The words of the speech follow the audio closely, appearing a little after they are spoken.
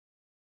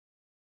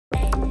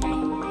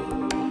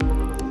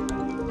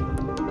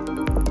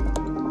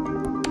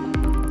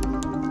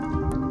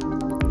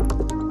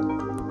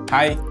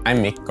Hi,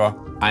 I'm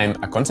Mikko. I'm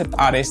a concept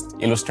artist,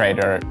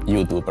 illustrator,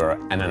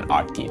 YouTuber, and an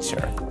art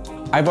teacher.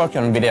 I worked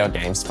on video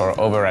games for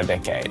over a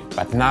decade,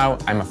 but now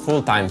I'm a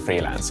full-time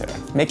freelancer,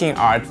 making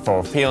art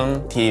for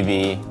film,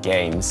 TV,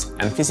 games,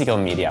 and physical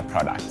media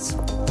products.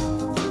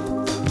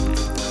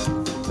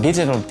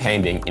 Digital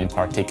painting in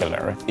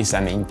particular is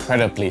an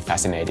incredibly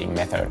fascinating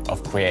method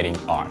of creating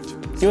art.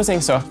 Using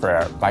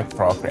software like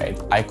Procreate,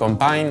 I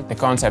combine the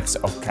concepts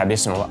of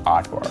traditional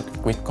artwork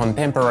with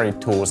contemporary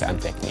tools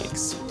and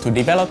techniques to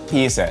develop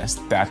pieces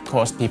that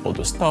cause people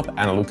to stop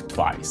and look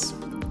twice.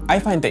 I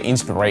find the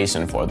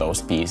inspiration for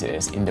those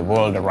pieces in the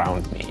world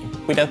around me,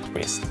 with a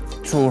twist.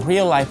 Through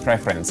real-life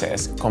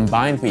references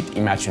combined with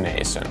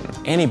imagination,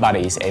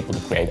 anybody is able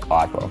to create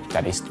artwork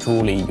that is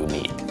truly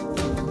unique.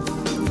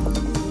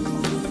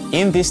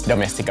 In this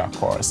Domestika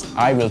course,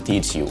 I will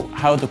teach you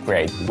how to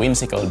create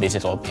whimsical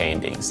digital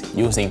paintings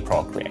using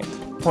Procreate.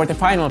 For the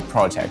final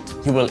project,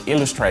 you will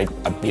illustrate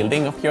a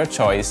building of your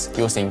choice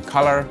using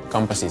color,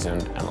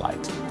 composition, and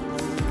light.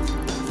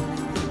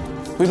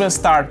 We will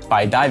start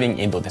by diving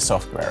into the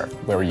software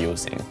we're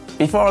using,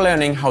 before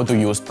learning how to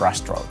use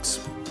brushstrokes.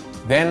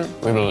 Then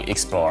we will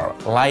explore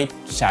light,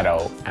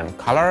 shadow, and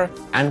color,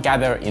 and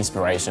gather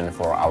inspiration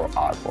for our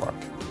artwork.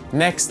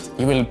 Next,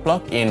 you will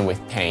plug in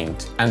with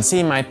paint and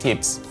see my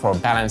tips for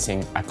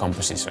balancing a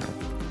composition.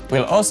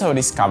 We'll also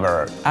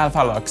discover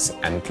alpha locks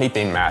and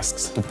clipping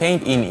masks to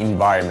paint in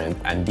environment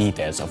and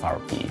details of our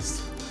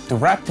piece. To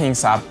wrap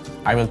things up,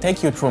 I will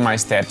take you through my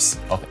steps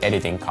of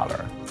editing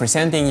color,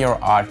 presenting your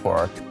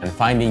artwork, and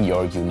finding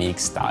your unique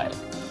style.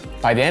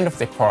 By the end of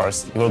the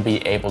course, you will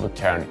be able to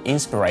turn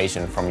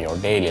inspiration from your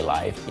daily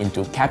life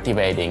into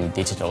captivating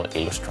digital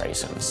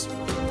illustrations.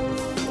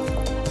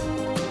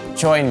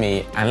 Join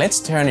me and let's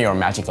turn your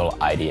magical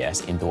ideas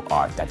into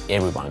art that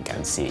everyone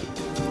can see.